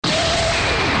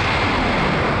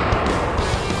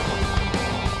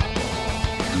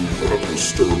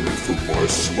stir me from my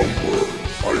slumber.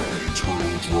 I am the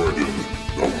eternal dragon.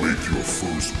 Now make your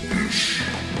first wish.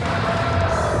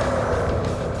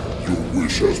 Your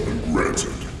wish has been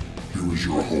granted. Here is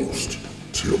your host,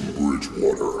 Tim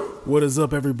Bridgewater. What is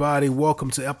up, everybody?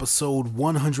 Welcome to episode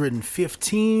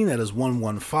 115. That is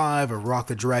 115 of Rock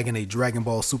the Dragon, a Dragon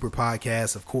Ball Super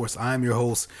podcast. Of course, I'm your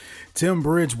host, Tim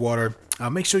Bridgewater.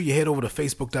 Make sure you head over to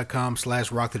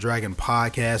facebook.com/Rock the Dragon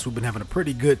podcast. We've been having a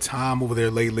pretty good time over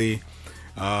there lately.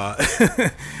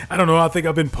 I don't know. I think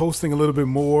I've been posting a little bit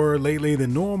more lately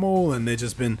than normal, and there's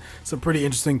just been some pretty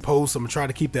interesting posts. I'm gonna try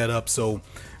to keep that up. So,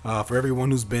 for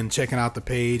everyone who's been checking out the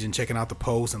page and checking out the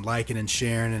posts and liking and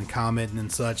sharing and commenting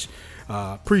and such,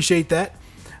 appreciate that.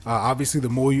 Obviously, the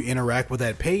more you interact with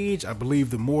that page, I believe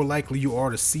the more likely you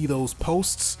are to see those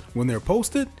posts when they're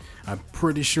posted. I'm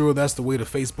pretty sure that's the way the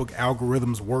Facebook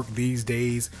algorithms work these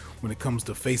days when it comes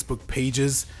to Facebook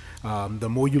pages. The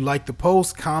more you like the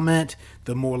post, comment,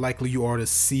 the more likely you are to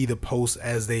see the posts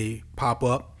as they pop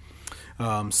up.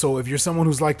 So if you're someone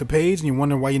who's liked the page and you're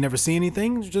wondering why you never see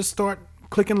anything, just start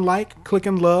clicking like,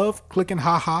 clicking love, clicking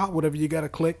haha, whatever you got to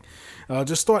click.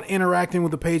 Just start interacting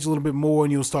with the page a little bit more,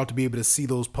 and you'll start to be able to see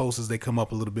those posts as they come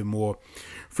up a little bit more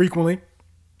frequently.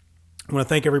 I want to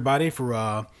thank everybody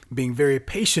for being very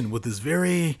patient with this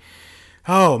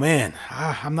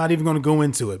I'm not even going to go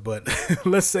into it, but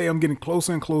let's say I'm getting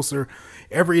closer and closer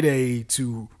every day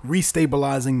to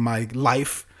restabilizing my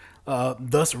life,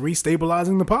 thus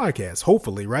restabilizing the podcast,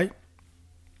 hopefully, right?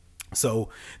 So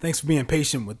thanks for being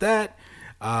patient with that.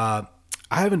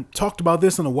 I haven't talked about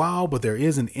this in a while, but there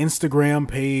is an Instagram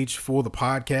page for the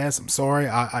podcast. I'm sorry.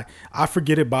 I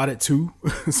forget about it too.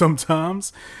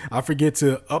 Sometimes I forget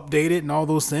to update it and all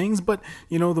those things. But,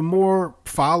 you know, the more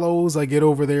follows I get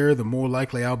over there, the more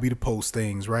likely I'll be to post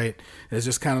things, right? It's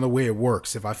just kind of the way it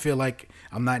works. If I feel like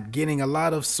I'm not getting a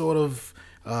lot of sort of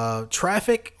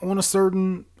traffic on a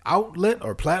certain outlet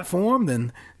or platform,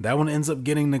 then that one ends up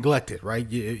getting neglected, right?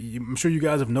 I'm sure you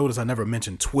guys have noticed I never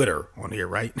mentioned Twitter on here,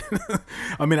 right?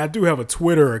 I mean, I do have a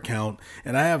Twitter account,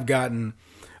 and I have gotten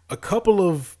a couple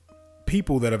of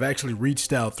people that have actually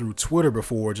reached out through Twitter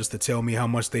before just to tell me how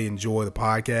much they enjoy the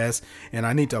podcast, and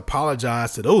I need to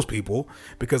apologize to those people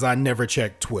because I never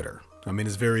check Twitter. I mean,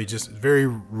 it's very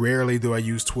rarely do I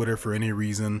use Twitter for any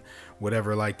reason,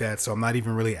 whatever like that. So I'm not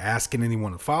even really asking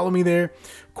anyone to follow me there.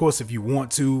 Of course, if you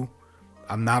want to,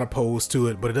 I'm not opposed to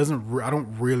it, but I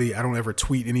don't ever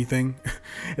tweet anything.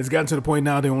 It's gotten to the point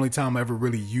now, the only time I ever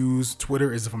really use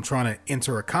Twitter is if I'm trying to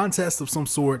enter a contest of some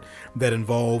sort that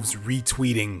involves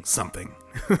retweeting something.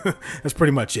 That's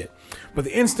pretty much it. But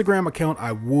the Instagram account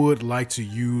I would like to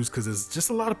use because there's just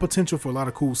a lot of potential for a lot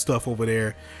of cool stuff over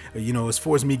there. You know, as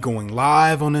far as me going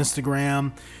live on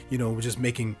Instagram, you know, just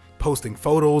posting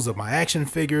photos of my action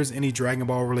figures, any Dragon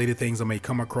Ball related things I may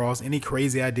come across, any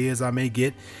crazy ideas I may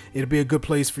get. It'll be a good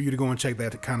place for you to go and check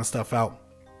that kind of stuff out.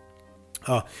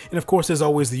 And of course, there's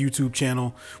always the YouTube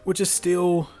channel, which is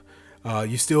still...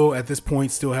 you still, at this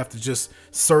point, still have to just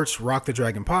search Rock the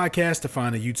Dragon podcast to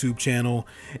find a YouTube channel.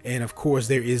 And of course,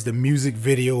 there is the music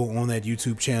video on that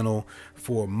YouTube channel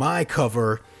for my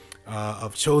cover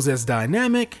of Chozetsu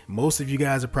Dynamic. Most of you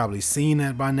guys have probably seen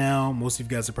that by now. Most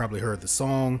of you guys have probably heard the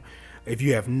song. If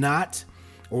you have not,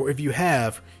 or if you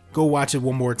have, go watch it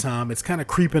one more time. It's kind of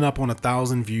creeping up on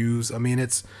 1,000 views. I mean,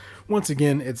 it's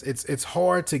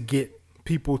hard to get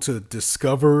people to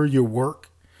discover your work.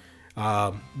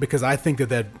 Because I think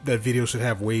that video should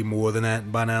have way more than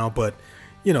that by now. But,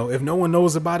 you know, if no one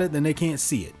knows about it, then they can't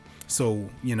see it. So,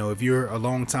 you know, if you're a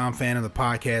longtime fan of the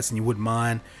podcast and you wouldn't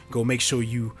mind, go make sure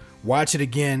you watch it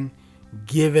again,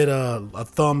 give it a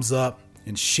thumbs up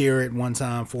and share it one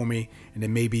time for me. And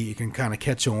then maybe it can kind of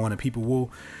catch on and people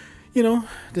will, you know,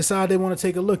 decide they want to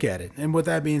take a look at it. And with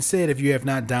that being said, if you have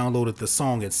not downloaded the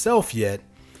song itself yet,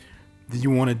 then you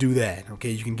want to do that.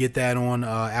 Okay, you can get that on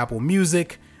Apple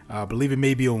Music. I believe it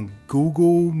may be on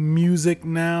Google Music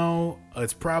now.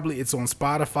 It's on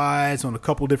Spotify. It's on a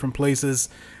couple different places.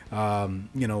 You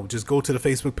know, just go to the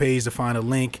Facebook page to find a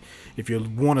link. If you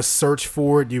want to search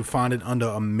for it, you find it under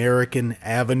American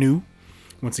Avenue.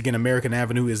 Once again, American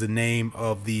Avenue is the name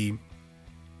of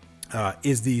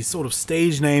is the sort of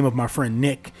stage name of my friend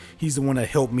Nick. He's the one that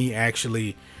helped me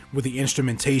actually with the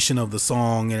instrumentation of the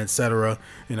song and etc.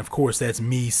 And of course, that's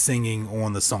me singing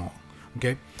on the song.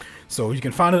 Okay. So you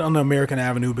can find it under American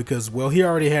Avenue because, well, he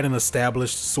already had an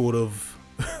established sort of,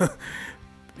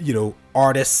 you know,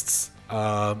 artist's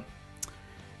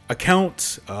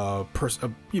account. I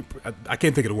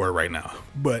can't think of the word right now,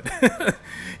 but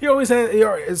he already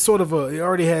has sort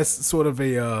of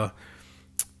a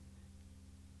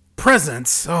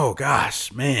presence. Oh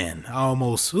gosh, man, I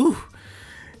almost.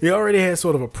 he already had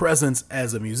sort of a presence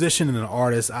as a musician and an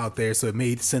artist out there, so it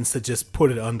made sense to just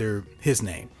put it under his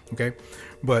name. Okay,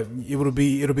 but it'll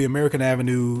be American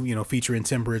Avenue, featuring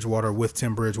Tim Bridgewater, with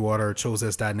Tim Bridgewater, Chose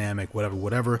as Dynamic,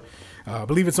 whatever. I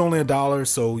believe it's only $1,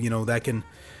 so that can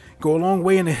go a long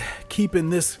way in keeping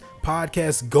this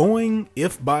podcast going.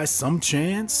 If by some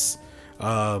chance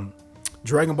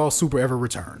Dragon Ball Super ever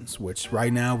returns, which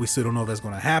right now we still don't know if that's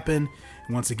going to happen.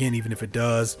 And once again, even if it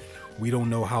does, we don't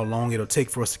know how long it'll take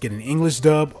for us to get an English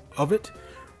dub of it.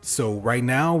 So right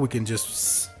now we can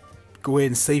just go ahead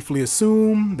and safely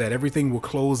assume that everything will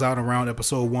close out around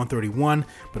episode 131.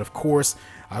 But of course,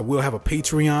 I will have a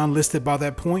Patreon listed by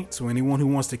that point. So anyone who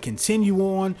wants to continue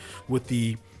on with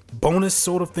the bonus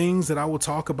sort of things that I will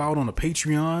talk about on a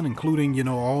Patreon, including,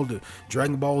 all the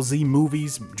Dragon Ball Z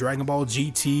movies, Dragon Ball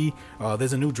GT.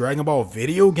 There's a new Dragon Ball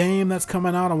video game that's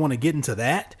coming out. I want to get into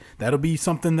that. That'll be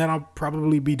something that I'll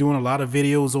probably be doing a lot of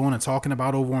videos on and talking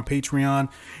about over on Patreon,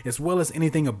 as well as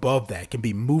anything above that. It can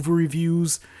be movie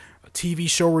reviews, TV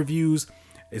show reviews.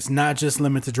 It's not just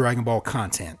limited to Dragon Ball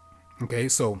content. Okay,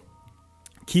 so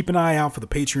keep an eye out for the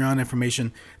Patreon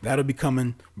information. That'll be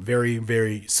coming very,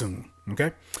 very soon.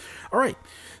 Okay. All right.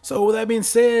 So with that being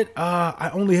said, I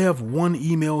only have one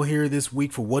email here this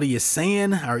week for What Are You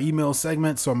Saying, our email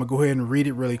segment. So I'm gonna go ahead and read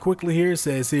it really quickly here. It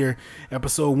says here,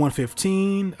 episode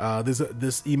 115.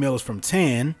 This email is from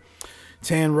Tan.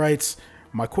 Tan writes,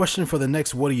 my question for the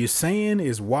next What Are You Saying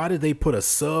is, why did they put a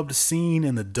subbed scene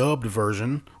in the dubbed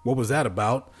version? What was that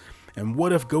about? And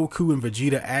what if Goku and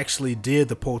Vegeta actually did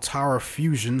the Potara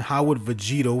fusion? How would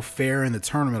Vegito fare in the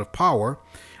Tournament of Power?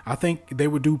 I think they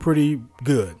would do pretty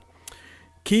good.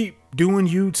 Keep doing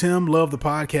you, Tim. Love the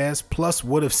podcast. Plus,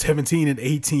 what if 17 and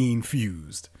 18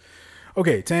 fused?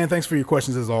 Okay, Tan, thanks for your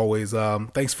questions as always.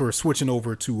 Thanks for switching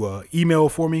over to email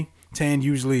for me. Tan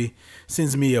usually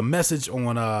sends me a message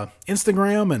on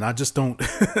Instagram, and I just don't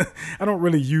I don't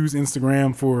really use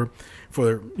Instagram for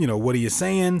What Are You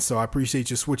Saying? So I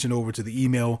appreciate you switching over to the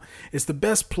email. It's the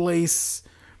best place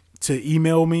to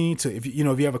email me if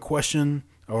you have a question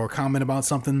or a comment about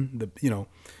something.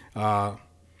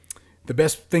 The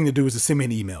best thing to do is to send me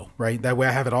an email, right? That way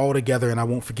I have it all together and I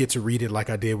won't forget to read it like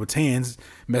I did with Tan's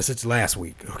message last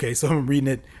week. Okay, so I'm reading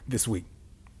it this week.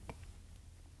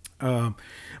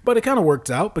 But it kind of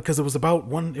worked out because it was about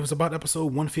episode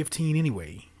 115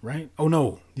 anyway, right? Oh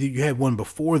no, you had one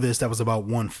before this that was about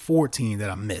 114 that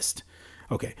I missed.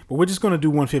 Okay, but we're just going to do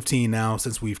 115 now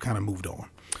since we've kind of moved on.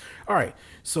 All right,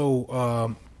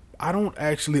 so I don't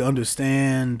actually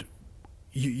understand.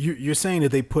 You're saying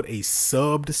that they put a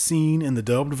subbed scene in the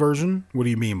dubbed version? What do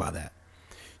you mean by that?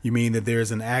 You mean that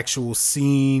there's an actual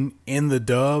scene in the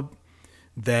dub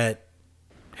that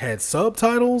had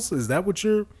subtitles? Is that what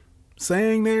you're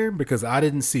saying there? Because I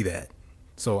didn't see that.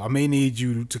 So I may need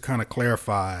you to kind of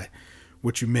clarify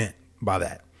what you meant by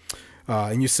that.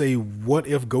 And you say, what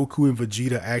if Goku and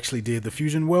Vegeta actually did the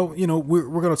fusion? Well,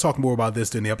 we're going to talk more about this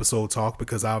during the episode talk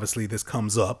because obviously this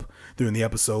comes up during the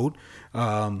episode.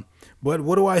 But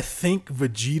what do I think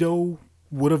Vegito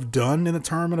would have done in the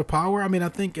Tournament of Power? I mean, I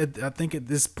think at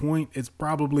this point, it's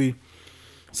probably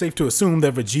safe to assume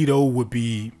that Vegito would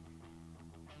be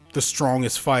the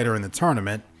strongest fighter in the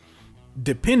tournament,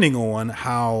 depending on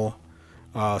how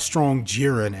strong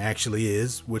Jiren actually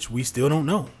is, which we still don't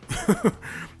know.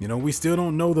 We still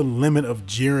don't know the limit of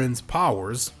Jiren's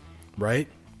powers, right?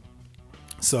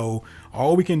 So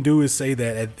all we can do is say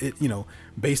that,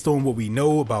 based on what we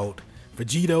know about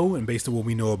Vegito and based on what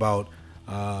we know about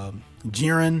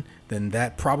Jiren, then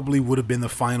that probably would have been the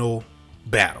final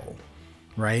battle,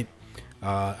 right?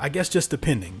 I guess just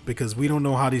depending, because we don't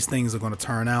know how these things are going to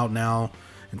turn out now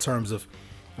in terms of,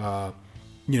 now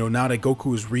that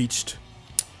Goku has reached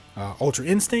Ultra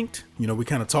Instinct. We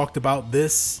kind of talked about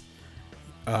this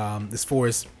as far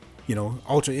as,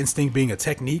 Ultra Instinct being a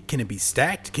technique. Can it be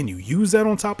stacked? Can you use that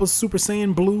on top of Super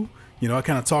Saiyan Blue? I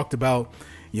kind of talked about,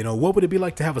 what would it be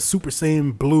like to have a Super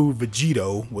Saiyan Blue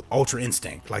Vegito with Ultra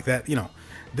Instinct like that?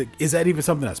 Is that even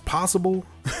something that's possible?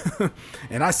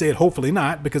 And I said, hopefully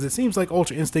not, because it seems like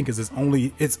Ultra Instinct is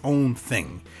its own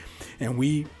thing. And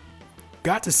we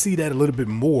got to see that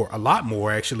a lot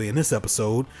more actually in this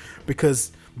episode,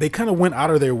 because they kind of went out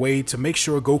of their way to make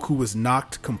sure Goku was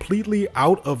knocked completely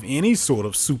out of any sort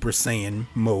of Super Saiyan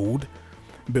mode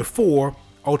before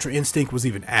Ultra Instinct was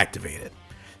even activated.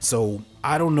 So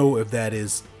I don't know if that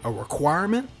is a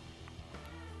requirement,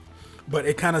 but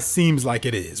it kind of seems like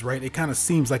it is, right? It kind of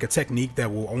seems like a technique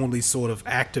that will only sort of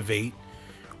activate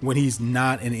when he's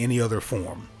not in any other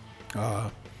form.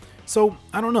 So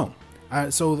I don't know.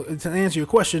 So to answer your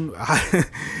question,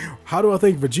 how do I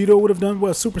think Vegito would have done?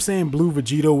 Well, Super Saiyan Blue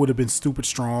Vegito would have been stupid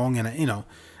strong, and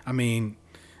I mean,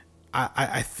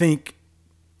 I think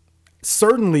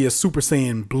certainly a Super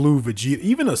Saiyan Blue Vegeta,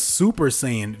 even a Super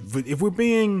Saiyan, if we're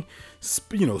being,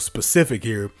 specific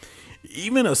here,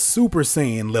 even a Super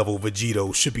Saiyan level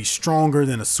Vegito should be stronger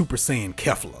than a Super Saiyan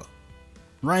Kefla,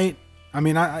 right? I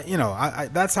mean, I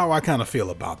that's how I kind of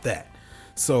feel about that.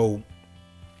 So,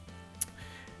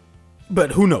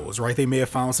 but who knows, right? They may have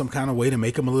found some kind of way to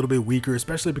make him a little bit weaker,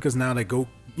 especially because now that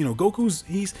Goku's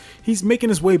he's making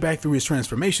his way back through his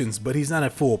transformations, but he's not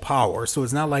at full power. So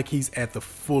it's not like he's at the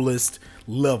fullest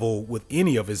level with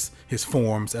any of his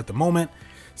forms at the moment.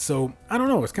 So I don't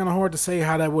know. It's kind of hard to say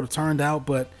how that would have turned out,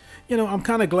 but I'm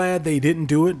kind of glad they didn't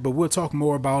do it. But we'll talk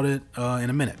more about it in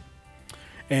a minute.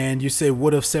 And you say,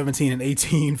 what if 17 and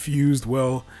 18 fused?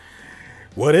 Well,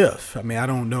 what if? I mean, I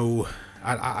don't know.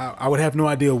 I would have no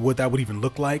idea what that would even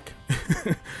look like.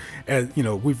 As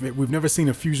we've never seen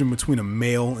a fusion between a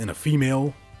male and a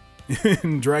female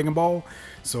in Dragon Ball,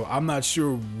 so I'm not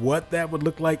sure what that would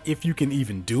look like, if you can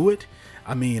even do it.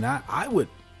 I mean, I would.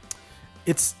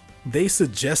 They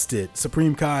suggested,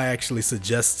 Supreme Kai actually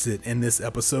suggests it in this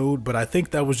episode, but I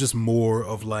think that was just more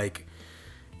of like,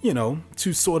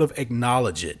 to sort of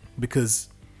acknowledge it, because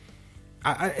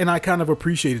I kind of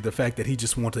appreciated the fact that he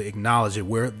just wanted to acknowledge it,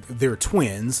 where they're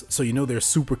twins, so they're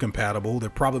super compatible. They're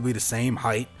probably the same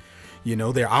height,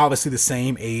 they're obviously the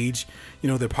same age.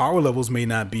 Their power levels may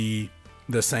not be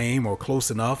the same or close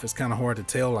enough. It's kind of hard to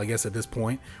tell, I guess, at this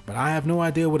point. But I have no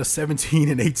idea what a 17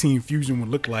 and 18 fusion would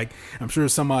look like. I'm sure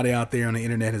somebody out there on the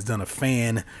internet has done a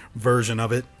fan version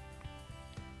of it.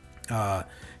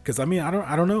 Because I mean,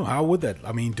 I don't know, how would that?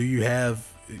 I mean, do you have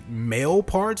male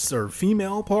parts or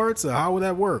female parts? Or how would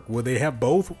that work? Would they have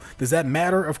both? Does that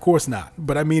matter? Of course not.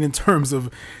 But I mean, in terms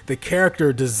of the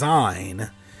character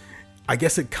design, I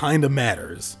guess it kind of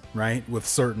matters, right? With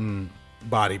certain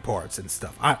body parts and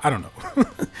stuff. I don't know.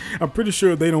 I'm pretty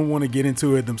sure they don't want to get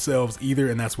into it themselves either,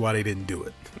 and that's why they didn't do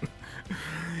it.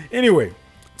 Anyway,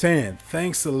 Tan,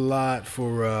 thanks a lot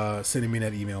for sending me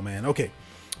that email, man. Okay,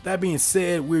 that being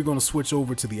said, we're going to switch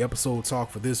over to the episode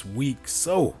talk for this week.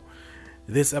 So,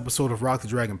 this episode of Rock the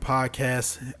Dragon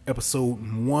podcast, episode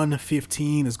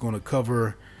 115, is going to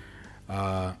cover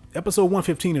episode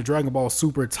 115 of Dragon Ball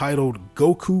Super, titled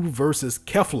Goku vs.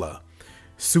 Kefla.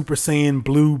 Super Saiyan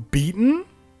Blue beaten?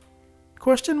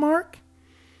 Question mark?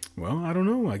 Well, I don't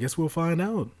know. I guess we'll find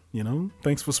out.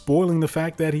 Thanks for spoiling the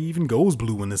fact that he even goes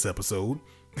blue in this episode.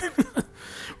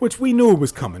 Which we knew it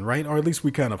was coming, right? Or at least we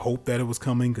kind of hoped that it was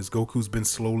coming, because Goku's been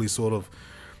slowly sort of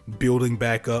building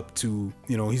back up to,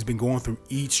 he's been going through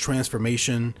each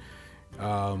transformation,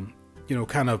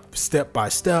 kind of step by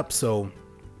step. So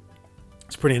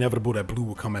it's pretty inevitable that blue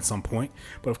will come at some point.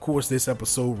 But of course, this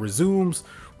episode resumes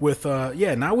with,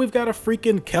 now we've got a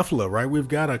freaking Kefla, right? We've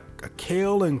got a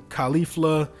Kale and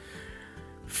Caulifla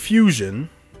fusion.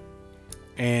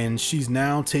 And she's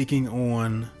now taking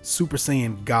on Super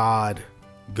Saiyan God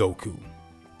Goku.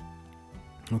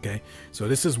 Okay, so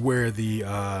this is where the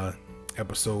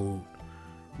episode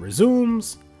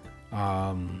resumes. Based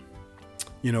on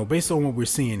what we're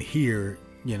seeing here,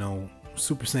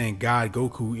 Super Saiyan God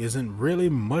Goku isn't really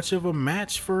much of a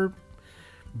match for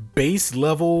base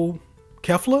level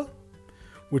Kefla,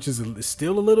 which is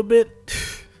still a little bit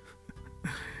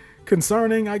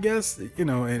concerning, I guess,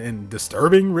 and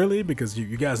disturbing, really, because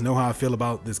you guys know how I feel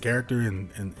about this character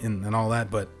and all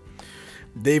that. But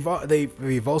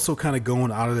they've also kind of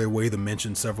gone out of their way to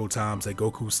mention several times that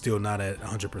Goku's still not at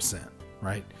 100%,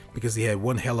 right? Because he had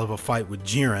one hell of a fight with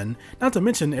Jiren, not to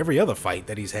mention every other fight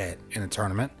that he's had in a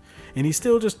tournament, and he's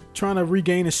still just trying to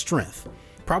regain his strength.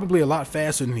 Probably a lot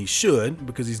faster than he should,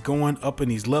 because he's going up in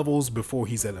these levels before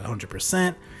he's at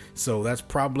 100%. So that's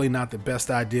probably not the best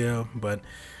idea, but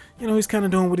he's kind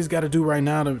of doing what he's got to do right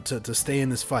now to stay in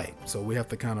this fight. So we have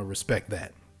to kind of respect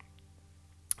that.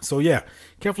 So yeah,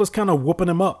 Kefla's kind of whooping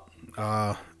him up.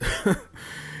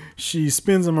 She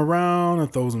spins him around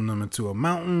and throws him into a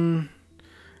mountain.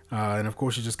 And of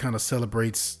course, she just kind of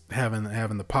celebrates having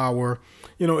the power.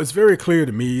 It's very clear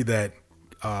to me that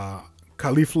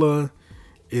Caulifla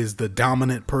is the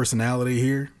dominant personality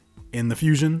here in the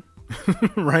fusion,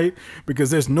 right? Because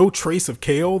there's no trace of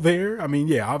Kale there. I mean,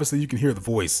 yeah, obviously you can hear the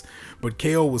voice, but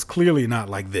Kale was clearly not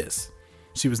like this.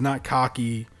 She was not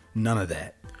cocky, none of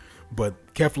that.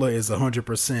 But Kefla is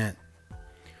 100%,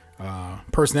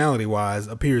 personality-wise,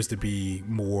 appears to be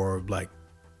more like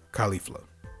Caulifla.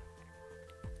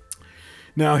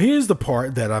 Now, here's the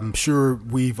part that I'm sure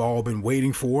we've all been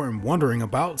waiting for and wondering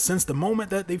about since the moment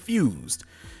that they fused.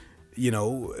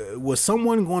 Was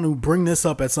someone going to bring this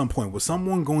up at some point? Was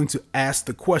someone going to ask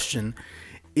the question,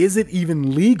 is it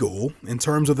even legal in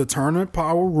terms of the tournament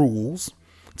power rules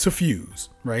to fuse,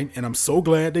 right? And I'm so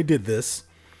glad they did this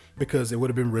because it would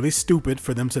have been really stupid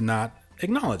for them to not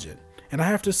acknowledge it. And I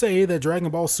have to say that Dragon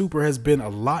Ball Super has been a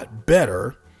lot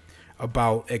better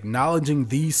about acknowledging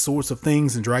these sorts of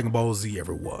things than Dragon Ball Z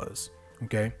ever was.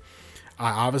 Okay. I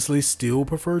obviously still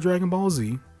prefer Dragon Ball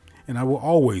Z, and I will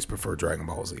always prefer Dragon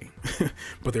Ball Z.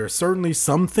 But there are certainly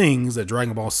some things that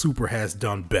Dragon Ball Super has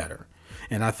done better.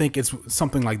 And I think it's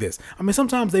something like this. I mean,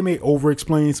 sometimes they may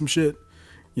over-explain some shit,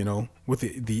 you know, with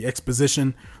the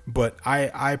exposition, but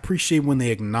I appreciate when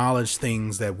they acknowledge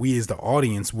things that we as the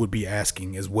audience would be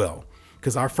asking as well.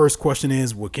 Because our first question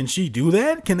is, well, can she do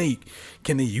that? Can they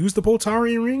use the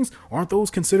Potarian rings? Aren't those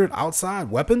considered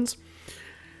outside weapons?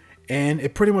 And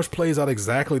it pretty much plays out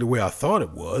exactly the way I thought it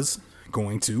was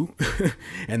going to.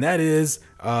 And that is,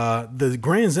 the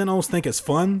Grand Zenos think it's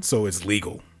fun, so it's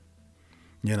legal.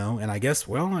 You know, and I guess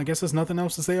there's nothing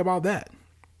else to say about that.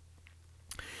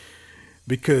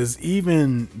 Because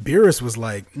even Beerus was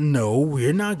like, no,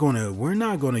 we're not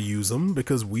gonna use them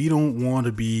because we don't want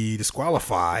to be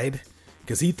disqualified.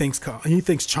 Because he thinks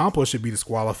Champa should be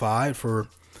disqualified for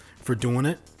doing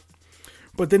it.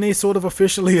 But then they sort of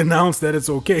officially announced that it's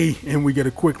okay, and we get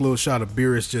a quick little shot of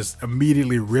Beerus just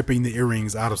immediately ripping the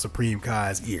earrings out of Supreme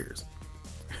Kai's ears.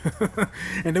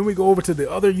 And then we go over to the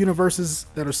other universes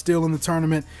that are still in the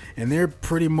tournament, and they're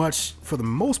pretty much, for the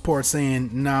most part, saying,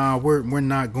 nah, we're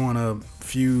not going to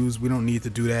fuse. We don't need to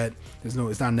do that. It's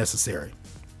not necessary.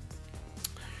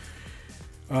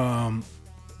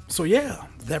 So yeah,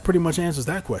 that pretty much answers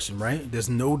that question, right? There's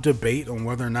no debate on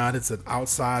whether or not it's an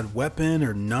outside weapon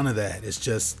or none of that. It's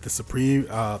just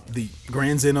the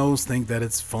Grand Zenos think that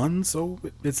it's fun, so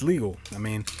it's legal. I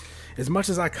mean, as much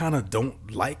as I kind of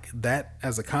don't like that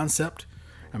as a concept,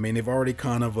 I mean, they've already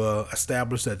kind of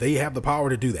established that they have the power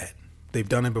to do that. They've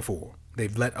done it before.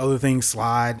 They've let other things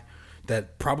slide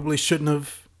that probably shouldn't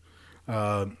have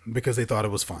because they thought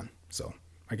it was fun. So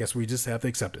I guess we just have to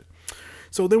accept it.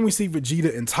 So then we see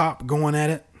Vegeta and Top going at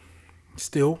it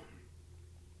still.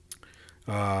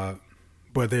 But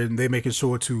they're making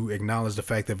sure to acknowledge the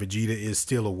fact that Vegeta is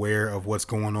still aware of what's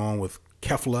going on with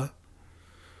Kefla.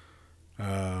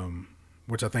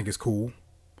 Which I think is cool.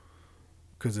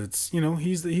 Because it's, you know,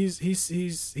 he's a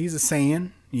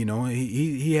Saiyan, you know,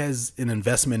 he has an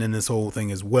investment in this whole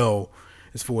thing as well,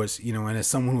 as far as, you know, and as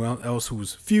someone else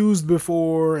who's fused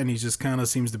before, and he just kind of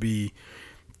seems to be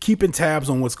keeping tabs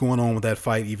on what's going on with that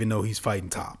fight, even though he's fighting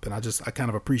Top. And I kind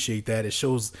of appreciate that. It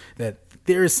shows that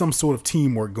there is some sort of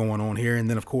teamwork going on here. And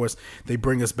then, of course, they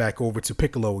bring us back over to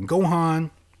Piccolo and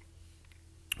Gohan,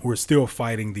 who are still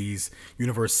fighting these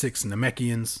Universe 6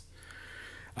 Namekians.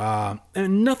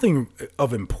 And nothing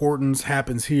of importance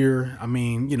happens here. I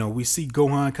mean, you know, we see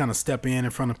Gohan kind of step in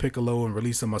front of Piccolo and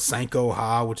release a Masenko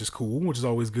Ha, which is cool, which is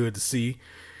always good to see.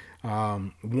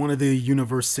 One of the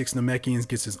Universe 6 Namekians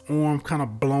gets his arm kind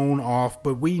of blown off,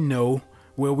 but we know,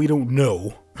 well, we don't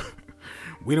know.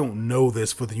 We don't know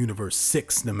this for the Universe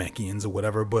 6 Namekians or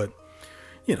whatever, but,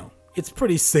 you know, it's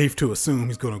pretty safe to assume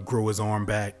he's going to grow his arm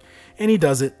back, and he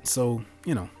does it. So,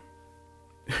 you know,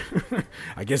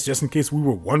 I guess just in case we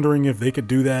were wondering if they could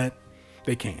do that,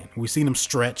 they can. We've seen him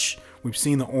stretch. We've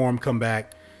seen the arm come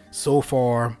back. So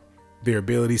far, their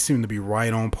abilities seem to be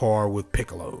right on par with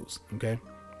Piccolo's. Okay.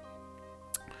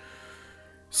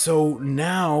 So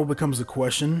now becomes the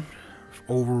question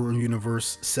over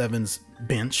Universe 7's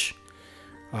bench,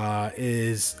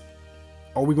 is,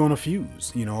 are we going to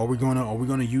fuse? You know, are we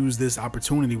going to use this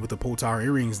opportunity with the Potara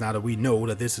earrings now that we know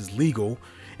that this is legal?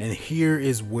 And here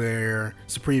is where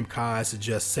Supreme Kai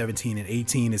suggests 17 and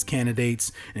 18 as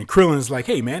candidates, and Krillin is like,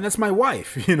 "Hey man, that's my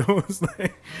wife." You know, it's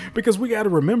like, because we got to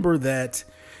remember that.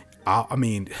 I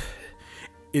mean,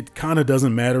 it kind of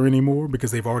doesn't matter anymore because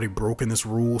they've already broken this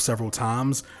rule several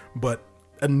times. But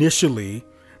initially,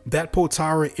 that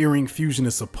Potara earring fusion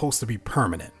is supposed to be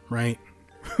permanent, right?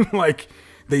 Like,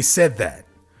 they said that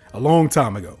a long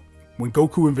time ago when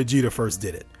Goku and Vegeta first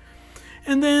did it.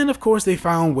 And then, of course, they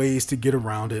found ways to get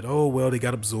around it. Oh, well, they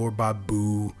got absorbed by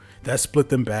Boo. That split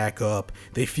them back up.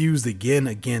 They fused again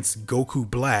against Goku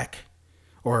Black,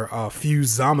 or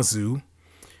fused Zamasu.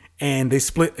 And they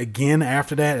split again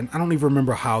after that. And I don't even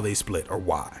remember how they split or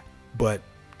why. But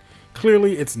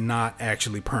clearly, it's not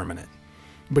actually permanent.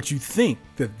 But you think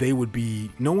that they would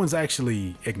be... No one's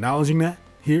actually acknowledging that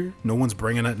here. No one's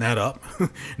bringing that up.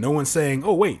 No one's saying,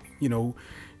 oh, wait, you know...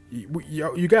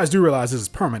 You guys do realize this is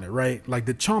permanent, right? Like,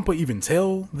 did Champa even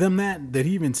tell them that? Did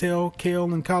he even tell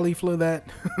Kale and Caulifla that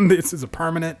this is a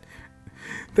permanent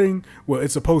thing? Well,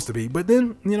 it's supposed to be. But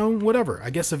then, you know, whatever. I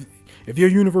guess if your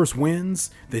universe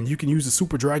wins, then you can use the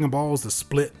Super Dragon Balls to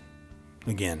split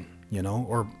again, you know,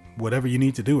 or whatever you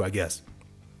need to do, I guess.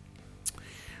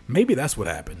 Maybe that's what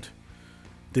happened.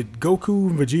 Did Goku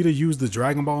and Vegeta use the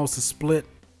Dragon Balls to split?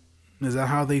 Is that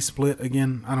how they split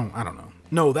again? I don't know.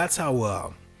 No, that's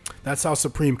how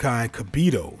Supreme Kai and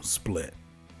Kibito split,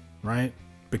 right?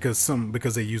 Because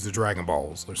they used the Dragon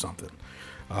Balls or something.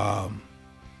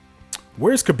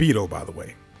 Where's Kibito, by the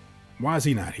way? Why is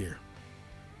he not here?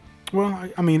 Well,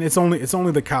 I mean, it's only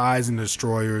the Kais and the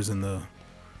Destroyers and the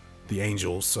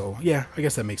Angels, so yeah, I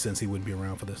guess that makes sense. He wouldn't be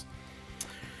around for this.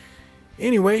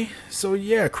 Anyway, so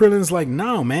yeah, Krillin's like,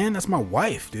 no, man, that's my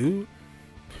wife, dude.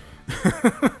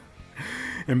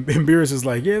 and Beerus is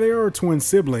like, yeah, they are twin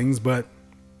siblings, but.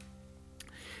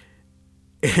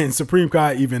 And Supreme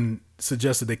Kai even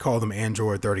suggested they call them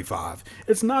Android 35.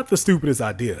 It's not the stupidest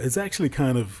idea. It's actually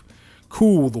kind of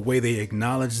cool the way they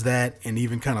acknowledged that and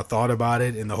even kind of thought about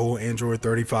it and the whole Android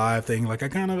 35 thing. Like, I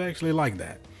kind of actually like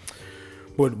that.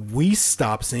 But Whis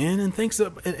stops in and thinks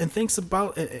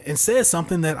about and says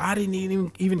something that I didn't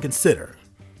even consider,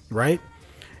 right?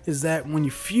 Is that when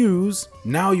you fuse,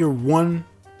 now you're one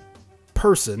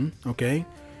person, okay?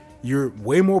 You're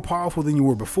way more powerful than you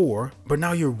were before, but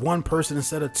now you're one person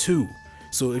instead of two.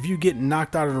 So if you get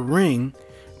knocked out of the ring,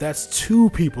 that's two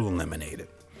people eliminated.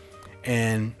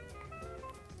 And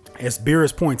as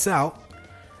Beerus points out,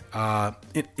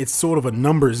 it's sort of a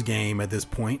numbers game at this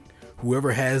point.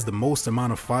 Whoever has the most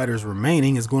amount of fighters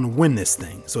remaining is going to win this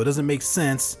thing. So it doesn't make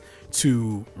sense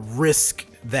to risk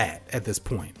that at this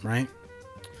point, right?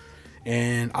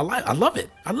 And I love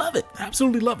it. I love it. I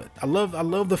absolutely love it. I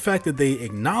love the fact that they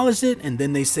acknowledged it and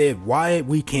then they said why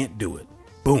we can't do it.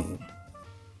 Boom.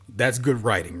 That's good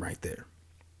writing right there.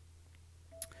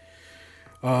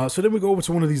 So then we go over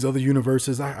to one of these other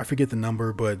universes. I forget the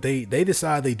number, but they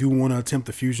decide they do want to attempt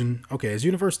the fusion. Okay, it's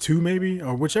universe 2 maybe,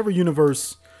 or whichever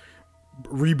universe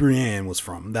Ribrianne was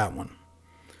from, that one.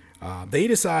 They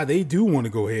decide they do want to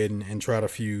go ahead and try to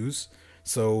fuse.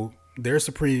 So their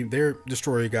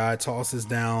destroyer guy tosses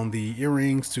down the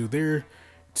earrings to their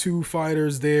two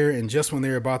fighters there, and just when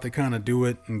they're about to kind of do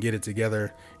it and get it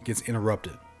together, it gets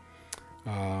interrupted.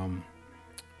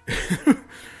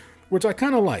 Which I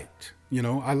kind of liked. You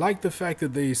know, I like the fact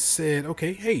that they said,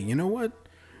 okay, hey, you know what?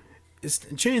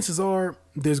 Chances are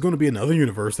there's going to be another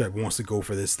universe that wants to go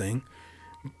for this thing,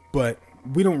 but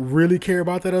we don't really care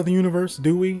about that other universe,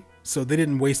 do we? So they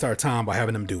didn't waste our time by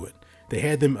having them do it. They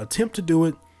had them attempt to do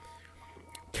it.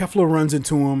 Kefla runs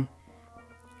into him,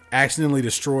 accidentally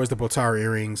destroys the Potara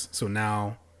earrings. So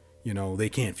now, you know, they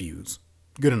can't fuse.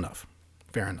 Good enough.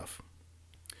 Fair enough.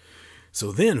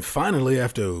 So then finally,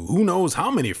 after who knows how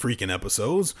many freaking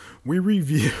episodes, we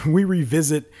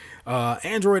revisit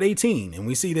Android 18, and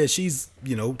we see that she's,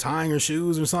 you know, tying her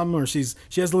shoes or something, or she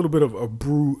has a little bit of a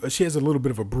bruise. She has a little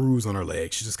bit of a bruise on her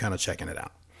leg. She's just kind of checking it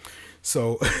out.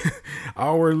 So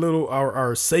our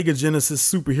Sega Genesis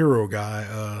superhero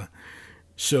guy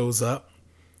shows up,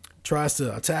 tries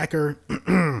to attack her.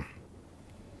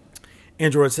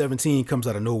 Android 17 comes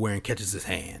out of nowhere and catches his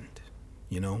hand.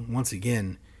 You know, once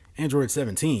again, Android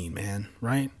 17, man,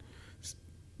 right?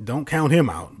 Don't count him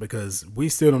out because we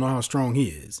still don't know how strong he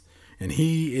is. And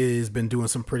he has been doing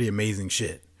some pretty amazing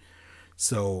shit.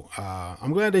 So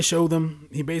I'm glad they showed them.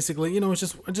 He basically, you know,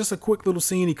 it's just a quick little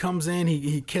scene. He comes in,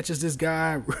 he catches this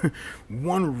guy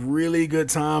one really good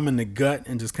time in the gut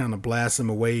and just kind of blasts him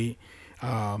away.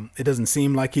 It doesn't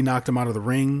seem like he knocked him out of the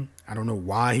ring. I don't know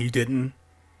why he didn't,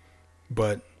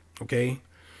 but okay.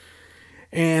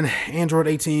 And Android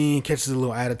 18 catches a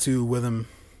little attitude with him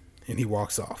and he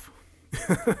walks off.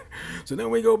 So then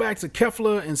we go back to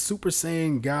Kefla and Super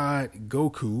Saiyan God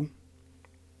Goku,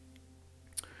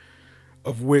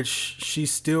 of which she's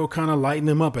still kind of lighting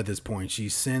him up at this point. She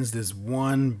sends this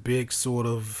one big sort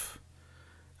of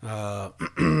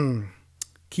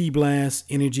ki blast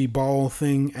energy ball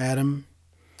thing at him.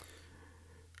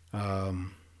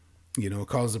 You know, it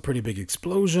causes a pretty big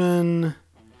explosion.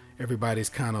 Everybody's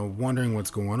kind of wondering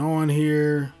what's going on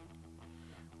here.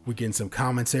 We're getting some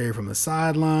commentary from the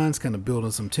sidelines, kind of building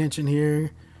some tension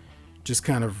here. Just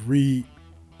kind of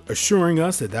reassuring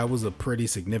us that was a pretty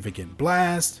significant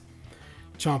blast.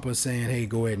 Ciampa's saying, hey,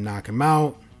 go ahead and knock him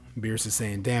out. Beerus is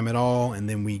saying, damn it all. And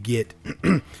then we get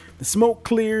the smoke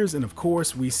clears. And of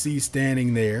course, we see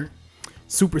standing there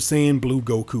Super Saiyan Blue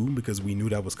Goku, because we knew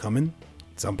that was coming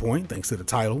at some point, thanks to the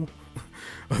title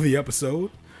of the episode.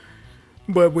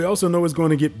 But we also know it's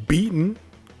going to get beaten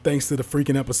thanks to the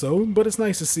freaking episode, but it's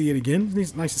nice to see it again.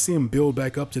 It's nice to see him build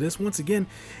back up to this. Once again,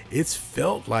 it's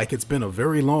felt like it's been a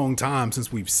very long time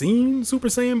since we've seen Super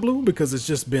Saiyan Blue, because it's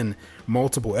just been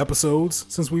multiple episodes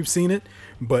since we've seen it.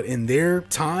 But in their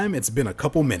time, it's been a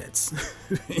couple minutes,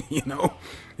 you know?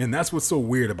 And that's what's so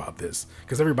weird about this,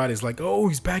 because everybody's like, oh,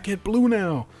 he's back at Blue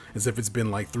now, as if it's been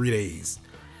like 3 days.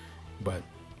 But,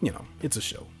 you know, it's a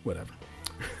show, whatever.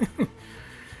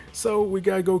 So we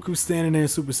got Goku standing there,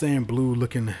 Super Saiyan Blue,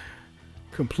 looking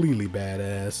completely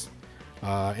badass.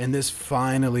 And this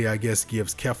finally, I guess,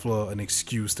 gives Kefla an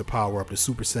excuse to power up the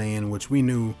Super Saiyan, which we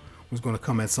knew was going to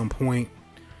come at some point.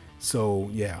 So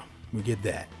yeah, we get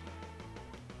that.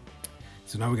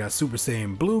 So now we got Super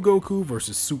Saiyan Blue Goku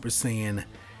versus Super Saiyan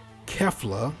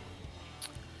Kefla.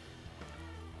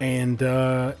 And,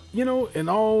 you know, in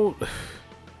all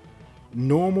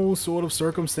normal sort of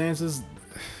circumstances,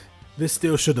 this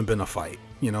still shouldn't have been a fight.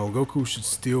 You know, Goku should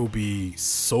still be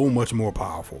so much more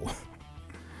powerful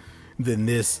than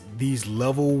these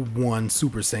level 1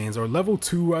 Super Saiyans, or level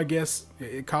 2, I guess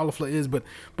Caulifla is, but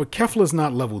Kefla's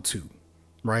not level 2,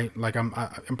 right? Like I'm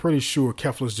pretty sure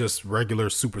Kefla's just regular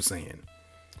Super Saiyan,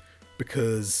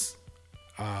 because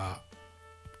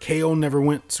KO never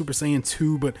went Super Saiyan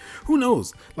 2, but who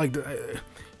knows? Like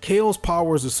KO's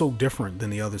powers are so different than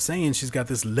the other Saiyans. She's got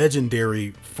this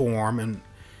legendary form, and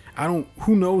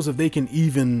who knows if they can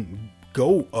even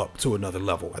go up to another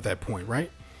level at that point,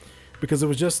 right? Because it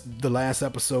was just the last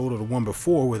episode or the one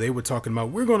before where they were talking about,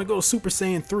 we're going to go Super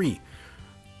Saiyan 3.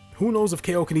 Who knows if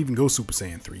KO can even go Super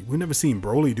Saiyan 3? We've never seen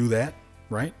Broly do that,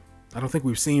 right? I don't think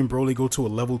we've seen Broly go to a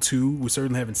level 2. We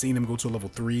certainly haven't seen him go to a level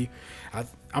 3.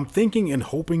 I'm thinking and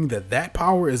hoping that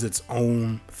power is its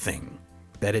own thing,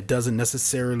 that it can't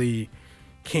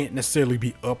necessarily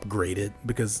be upgraded,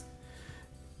 because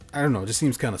I don't know, it just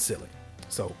seems kind of silly.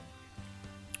 So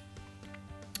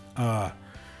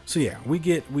yeah, we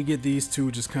get these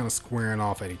two just kind of squaring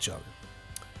off at each other.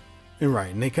 And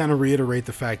right, and they kind of reiterate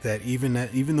the fact that even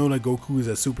though that Goku is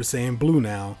at Super Saiyan Blue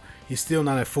now, he's still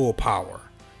not at full power.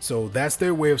 So that's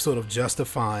their way of sort of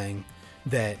justifying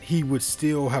that he would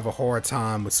still have a hard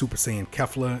time with Super Saiyan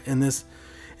Kefla in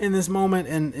this moment.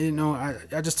 And you know,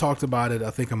 I just talked about it.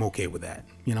 I think I'm okay with that.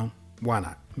 You know, why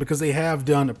not? Because they have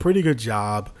done a pretty good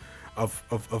job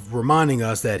of reminding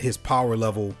us that his power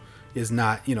level is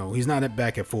not, you know, he's not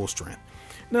back at full strength.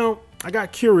 Now, I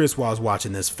got curious while I was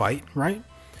watching this fight, right?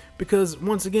 Because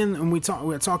once again, and we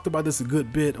talked about this a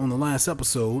good bit on the last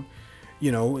episode,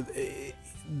 you know,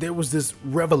 there was this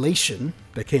revelation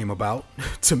that came about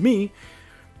to me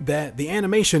that the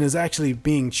animation is actually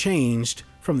being changed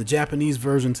from the Japanese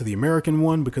version to the American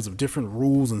one because of different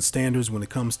rules and standards when it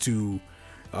comes to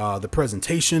the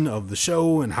presentation of the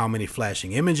show, and how many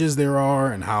flashing images there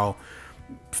are, and how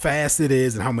fast it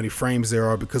is, and how many frames there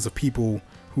are because of people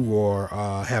who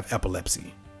have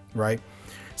epilepsy, right?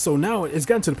 So now it's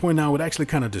gotten to the point now it actually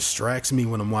kind of distracts me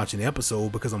when I'm watching the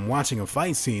episode, because I'm watching a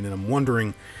fight scene and I'm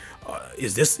wondering,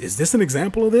 is this an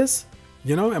example of this?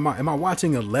 You know, am I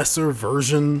watching a lesser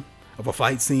version of a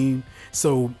fight scene?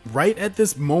 So right at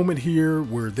this moment here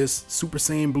where this Super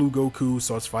Saiyan Blue Goku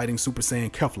starts fighting Super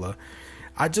Saiyan Kefla,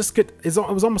 it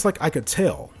was almost like I could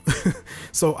tell.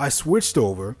 So I switched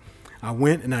over, I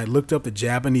went and I looked up the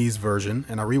Japanese version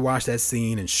and I rewatched that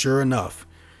scene, and sure enough,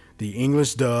 the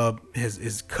English dub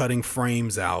is cutting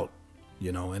frames out,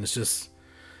 you know, and it's just,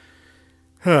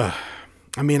 I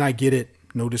mean, I get it.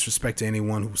 No disrespect to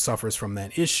anyone who suffers from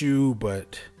that issue,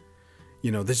 but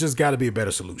you know, there's just got to be a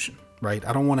better solution, right?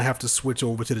 I don't want to have to switch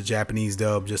over to the Japanese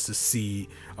dub just to see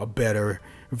a better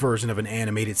version of an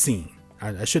animated scene.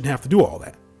 I shouldn't have to do all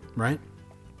that, right?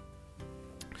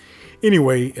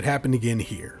 Anyway, it happened again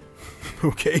here.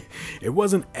 Okay, it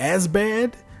wasn't as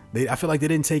bad. I feel like they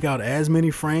didn't take out as many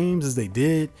frames as they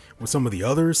did with some of the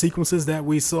other sequences that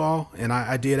we saw, and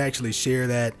I did actually share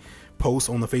that post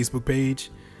on the Facebook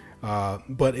page,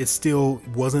 but it still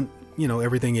wasn't, you know,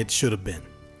 everything it should have been.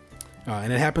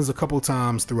 And it happens a couple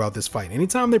times throughout this fight.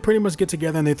 Anytime they pretty much get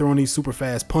together and they throw in these super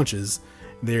fast punches,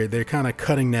 they're kind of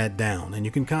cutting that down, and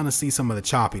you can kind of see some of the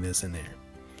choppiness in there.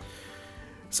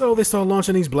 So they start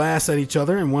launching these blasts at each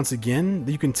other, and once again,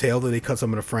 you can tell that they cut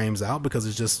some of the frames out because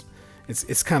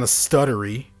it's kind of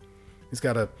stuttery. It's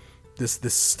got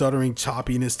this stuttering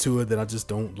choppiness to it that I just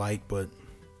don't like, but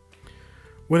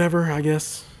whatever, I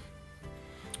guess.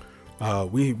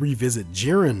 We revisit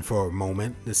Jiren for a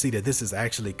moment to see that this is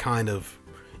actually kind of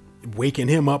waking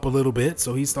him up a little bit,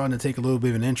 so he's starting to take a little bit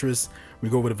of an interest. We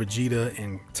go over to Vegeta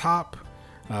and Top.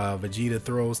 Vegeta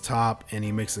throws Top, and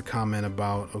he makes a comment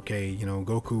about, okay, you know,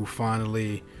 Goku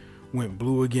finally went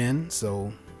blue again,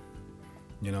 so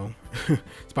You know,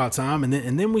 it's about time.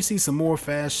 And then we see some more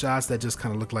fast shots that just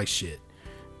kind of look like shit,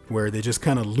 where they just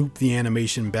kind of loop the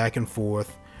animation back and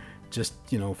forth, just,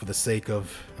 you know, for the sake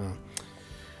of.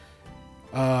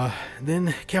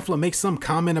 Then Kefla makes some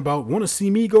comment about want to see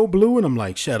me go blue, and I'm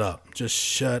like, shut up, just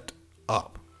shut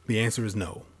up. The answer is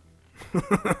no.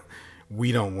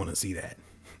 We don't want to see that.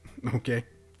 Okay,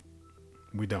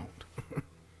 we don't.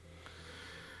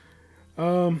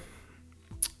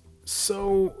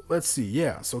 So let's see.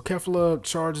 Yeah, so Kefla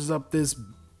charges up this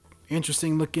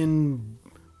interesting looking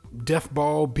death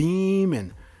ball beam,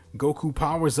 and Goku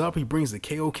powers up. He brings the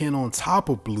Kaioken on top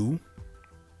of Blue,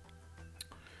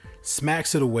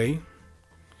 smacks it away.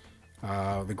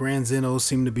 The Grand Zenos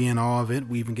seem to be in awe of it.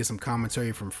 We even get some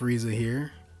commentary from Frieza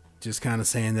here, just kind of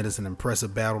saying that it's an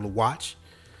impressive battle to watch.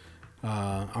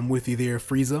 I'm with you there,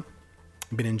 Frieza.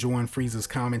 Been enjoying Frieza's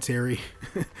commentary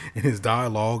and his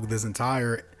dialogue this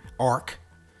entire arc.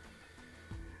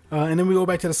 And then we go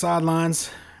back to the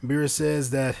sidelines. Beerus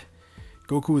says that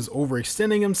Goku is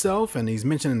overextending himself, and he's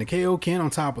mentioning the Kaioken on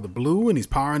top of the blue, and he's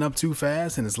powering up too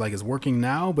fast, and it's like it's working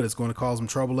now, but it's going to cause him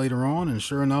trouble later on, and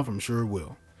sure enough, I'm sure it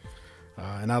will.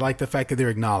 And I like the fact that they're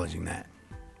acknowledging that.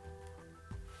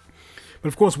 But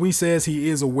of course, Whis says he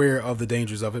is aware of the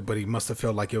dangers of it, but he must have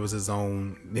felt like it was his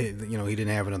own, you know, he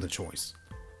didn't have another choice.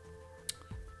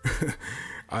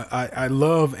 I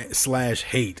love /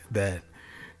 hate that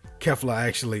Kefla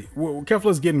actually, well,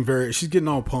 Kefla's she's getting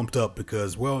all pumped up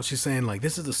because, well, she's saying like,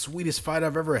 this is the sweetest fight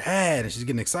I've ever had, and she's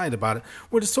getting excited about it,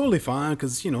 which is totally fine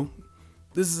because, you know,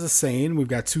 this is a Saiyan. We've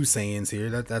got 2 Saiyans here.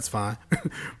 That's fine.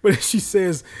 But she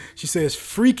says,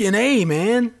 freaking A,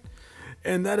 man.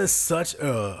 And that is such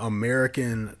a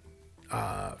American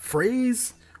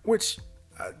phrase, which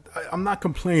I'm not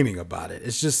complaining about it.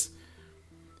 It's just,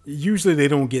 usually they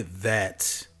don't get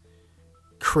that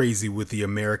crazy with the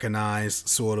Americanized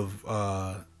sort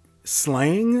of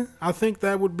slang. I think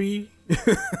that would be,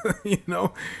 you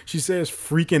know, she says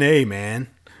freaking A, man.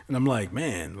 And I'm like,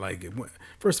 man, like,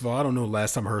 first of all, I don't know the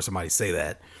last time I heard somebody say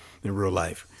that in real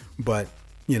life, but,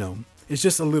 you know, it's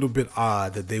just a little bit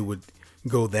odd that they would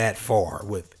go that far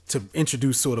to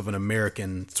introduce sort of an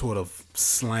American sort of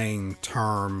slang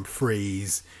term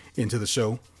phrase into the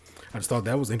show. I just thought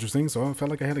that was interesting, so I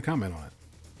felt like I had to comment on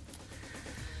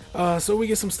it. So we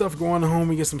get some stuff going on.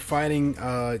 We get some fighting.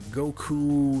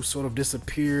 Goku sort of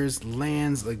disappears,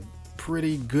 lands a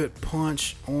pretty good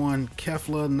punch on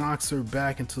Kefla, knocks her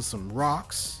back into some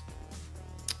rocks.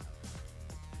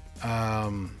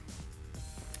 And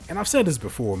I've said this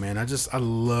before, man. I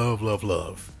love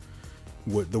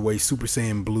what the way Super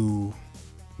Saiyan Blue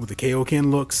with the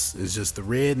Kaioken looks. Is just the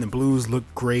red and the blues look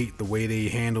great. The way they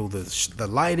handle the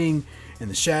lighting and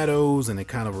the shadows, and it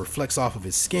kind of reflects off of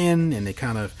his skin, and it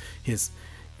kind of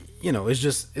you know, it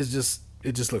just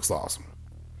looks awesome.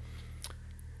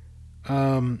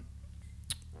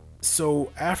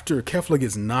 So after Kefla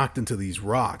gets knocked into these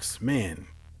rocks, man,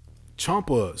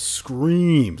 Champa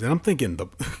screams, and I'm thinking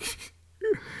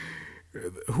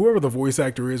whoever the voice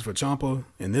actor is for Champa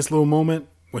in this little moment,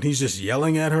 when he's just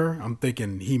yelling at her, I'm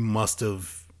thinking he must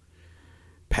have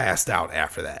passed out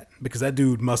after that, because that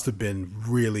dude must have been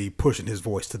really pushing his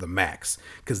voice to the max,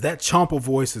 because that Champa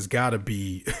voice has got to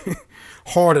be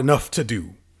hard enough to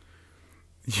do,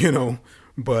 you know,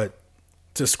 but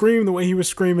to scream the way he was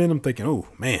screaming, I'm thinking, oh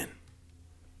man.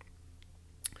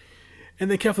 And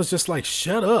then Kefla's just like,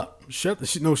 shut up. She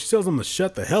tells him to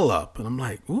shut the hell up. And I'm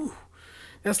like, ooh,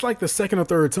 that's like the second or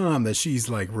third time that she's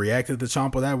like reacted to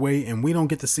Champa that way, and we don't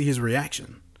get to see his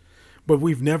reaction. But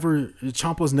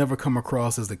Champa's never come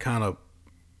across as the kind of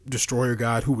destroyer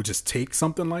god who would just take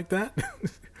something like that.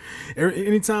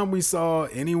 Anytime we saw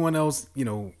anyone else, you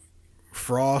know,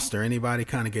 Frost or anybody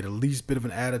kind of get at least bit of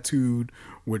an attitude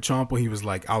with Champa, he was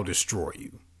like, I'll destroy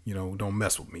you, you know, don't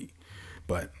mess with me.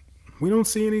 But we don't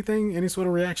see any sort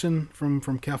of reaction from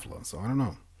Kefla, so I don't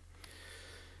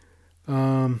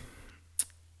know.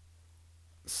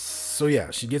 So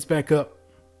yeah, she gets back up.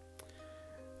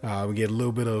 We get a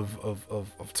little bit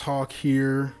of talk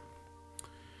here.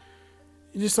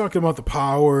 You're just talking about the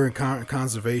power and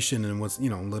conservation and what's, you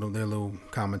know, their little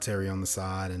commentary on the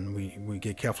side, and we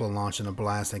get Kefla launching a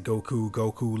blast at Goku.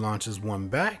 Goku launches one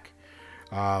back,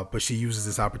 but she uses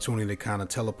this opportunity to kind of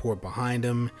teleport behind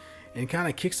him and kind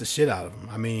of kicks the shit out of him.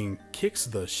 I mean, kicks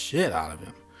the shit out of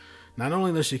him. Not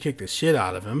only does she kick the shit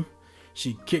out of him,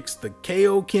 she kicks the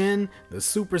Kaioken, the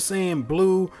Super Saiyan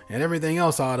Blue, and everything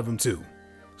else out of him too.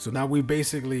 So now we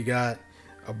basically got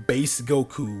a base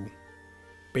Goku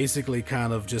basically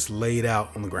kind of just laid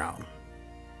out on the ground.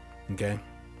 Okay?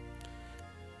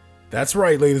 That's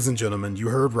right, ladies and gentlemen. You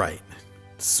heard right.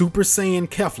 Super Saiyan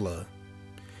Kefla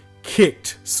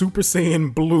kicked Super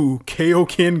Saiyan Blue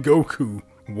Kaioken Goku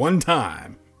one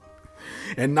time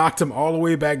and knocked him all the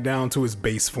way back down to his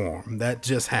base form. That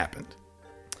just happened.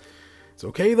 It's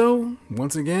okay though.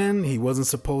 Once again, he wasn't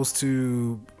supposed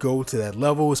to go to that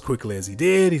level as quickly as he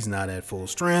did. He's not at full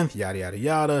strength, yada yada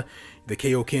yada. The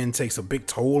Kaioken takes a big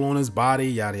toll on his body,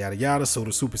 yada yada yada. So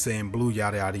the Super Saiyan Blue,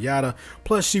 yada yada yada.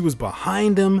 Plus she was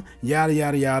behind him, yada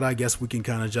yada yada. I guess we can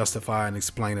kind of justify and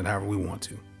explain it however we want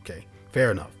to. Okay,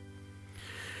 fair enough.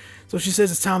 So she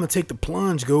says it's time to take the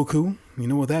plunge, Goku. You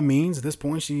know what that means. At this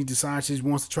point, she decides she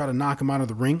wants to try to knock him out of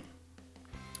the ring.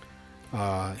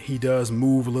 He does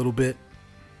move a little bit.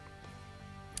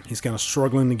 He's kind of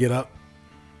struggling to get up.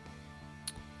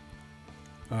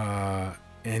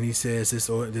 And he says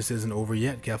this isn't over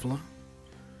yet, Kefla.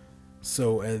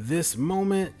 So at this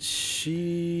moment,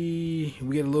 we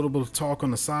get a little bit of talk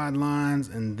on the sidelines,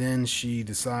 and then she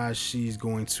decides she's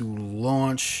going to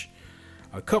launch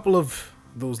a couple of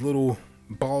those little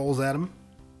balls at him.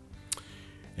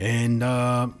 And,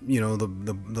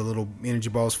 the little energy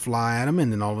balls fly at him,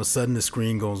 and then all of a sudden the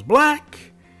screen goes black.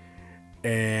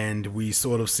 And we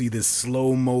sort of see this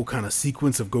slow-mo kind of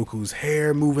sequence of Goku's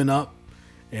hair moving up.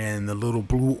 And the little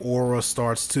blue aura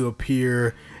starts to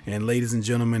appear. And ladies and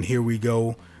gentlemen, here we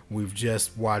go. We've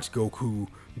just watched Goku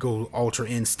go Ultra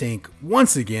Instinct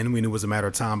once again. We knew it was a matter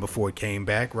of time before it came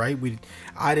back, right?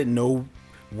 I didn't know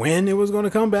when it was going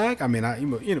to come back. I mean,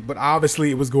 but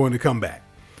obviously it was going to come back.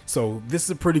 So this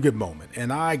is a pretty good moment.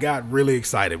 And I got really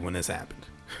excited when this happened.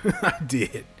 I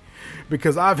did.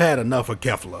 Because I've had enough of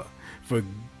Kefla.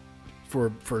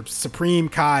 For Supreme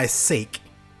Kai's sake,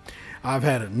 I've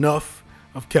had enough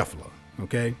of Kefla.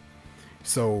 Okay,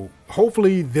 so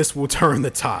hopefully this will turn the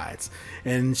tides.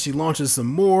 And she launches some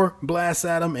more blasts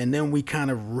at him, and then we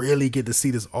kind of really get to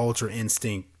see this Ultra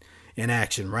Instinct in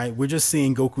action. Right, we're just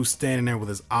seeing Goku standing there with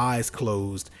his eyes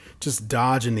closed, just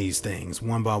dodging these things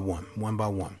one by one.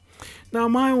 Now,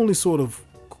 my only sort of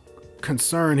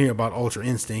concern here about Ultra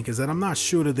Instinct is that I'm not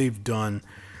sure that they've done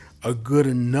a good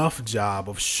enough job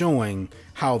of showing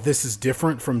how this is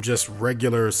different from just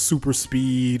regular super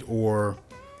speed or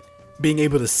being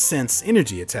able to sense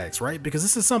energy attacks, right? Because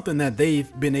this is something that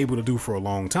they've been able to do for a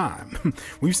long time.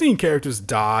 We've seen characters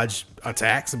dodge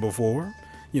attacks before.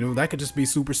 That could just be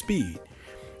super speed.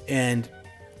 And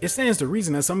it stands to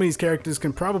reason that some of these characters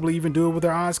can probably even do it with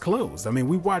their eyes closed. I mean,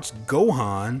 we watched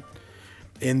Gohan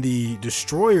in the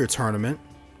Destroyer tournament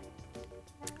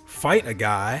fight a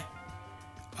guy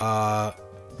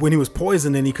when he was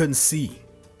poisoned and he couldn't see,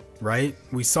 right?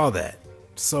 We saw that.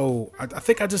 So I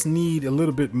think I just need a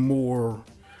little bit more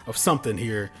of something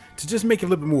here to just make it a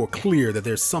little bit more clear that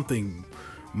there's something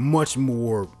much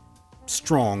more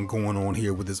strong going on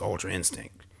here with this Ultra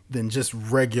Instinct than just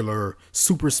regular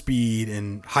super speed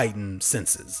and heightened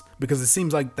senses, because it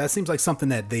seems like something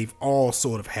that they've all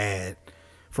sort of had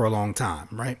for a long time,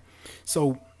 right?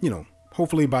 So,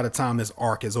 hopefully by the time this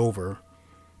arc is over,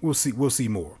 we'll see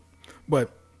more.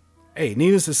 But hey,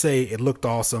 needless to say, it looked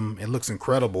awesome. It looks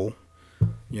incredible.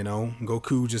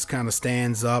 Goku just kind of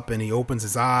stands up and he opens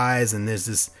his eyes, and there's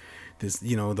this,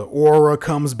 the aura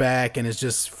comes back, and it's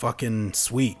just fucking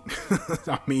sweet.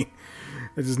 I mean,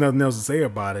 there's just nothing else to say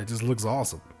about it. It just looks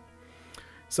awesome.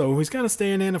 So he's kind of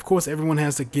staying in. Of course, everyone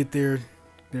has to get their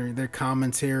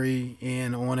commentary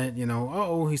in on it.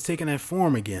 Oh, he's taking that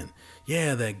form again.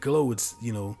 Yeah, that glow, it's,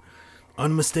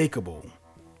 unmistakable.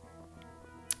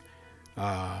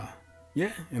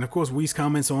 Yeah, and of course Whis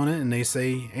comments on it, and they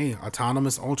say, hey,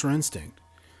 autonomous Ultra Instinct.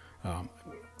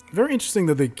 Very interesting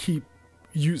that they keep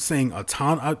saying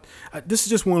this is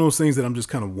just one of those things that I'm just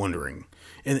kind of wondering.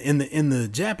 In the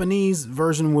Japanese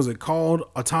version, was it called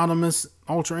autonomous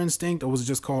Ultra Instinct, or was it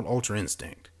just called Ultra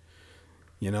Instinct?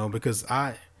 Because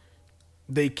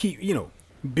they keep,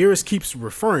 Beerus keeps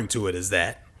referring to it as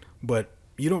that, but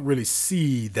you don't really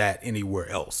see that anywhere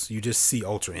else. You just see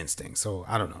Ultra Instinct. So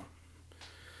I don't know.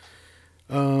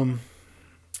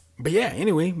 But yeah,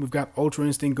 anyway, we've got Ultra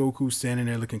Instinct Goku standing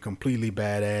there looking completely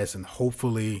badass, and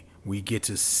hopefully we get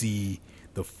to see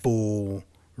the full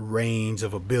range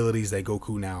of abilities that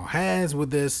Goku now has with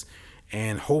this,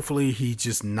 and hopefully he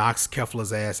just knocks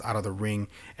Kefla's ass out of the ring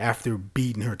after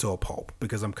beating her to a pulp,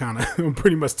 because I'm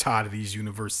pretty much tired of these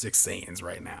Universe 6 Saiyans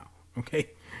right now. Okay,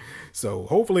 so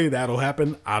hopefully that'll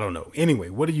happen. I don't know. Anyway,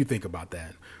 what do you think about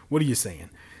that? What are you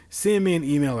saying? Send me an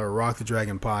email at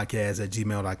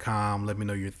rockthedragonpodcast@gmail.com. Let me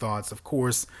know your thoughts. Of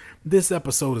course, this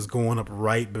episode is going up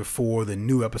right before the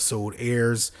new episode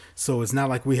airs, so it's not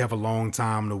like we have a long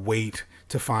time to wait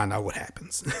to find out what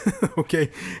happens.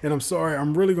 Okay? And I'm sorry,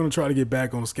 I'm really going to try to get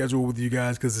back on schedule with you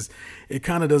guys, because it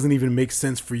kind of doesn't even make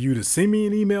sense for you to send me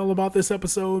an email about this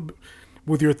episode.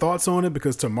 with your thoughts on it,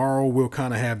 because tomorrow we'll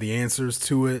kind of have the answers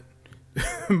to it.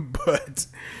 But,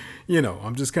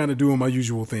 I'm just kind of doing my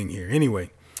usual thing here.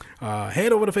 Anyway,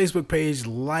 head over to the Facebook page,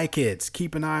 like it.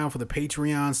 Keep an eye out for the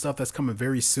Patreon stuff that's coming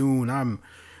very soon. I'm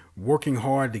working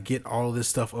hard to get all of this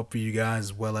stuff up for you guys,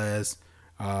 as well as,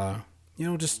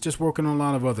 just working on a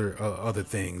lot of other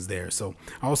things there. So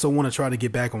I also want to try to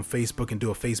get back on Facebook and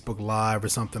do a Facebook Live or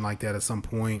something like that at some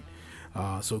point.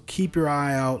 So keep your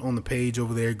eye out on the page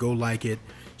over there. Go like it,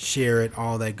 share it,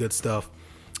 all that good stuff.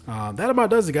 That about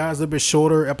does it, guys. A little bit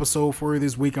shorter episode for you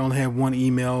this week. I only have one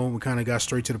email. We kind of got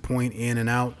straight to the point, in and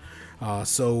out.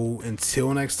 So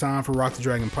until next time for Rock the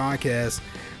Dragon Podcast,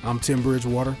 I'm Tim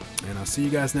Bridgewater, and I'll see you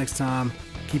guys next time.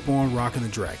 Keep on rocking the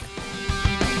dragon.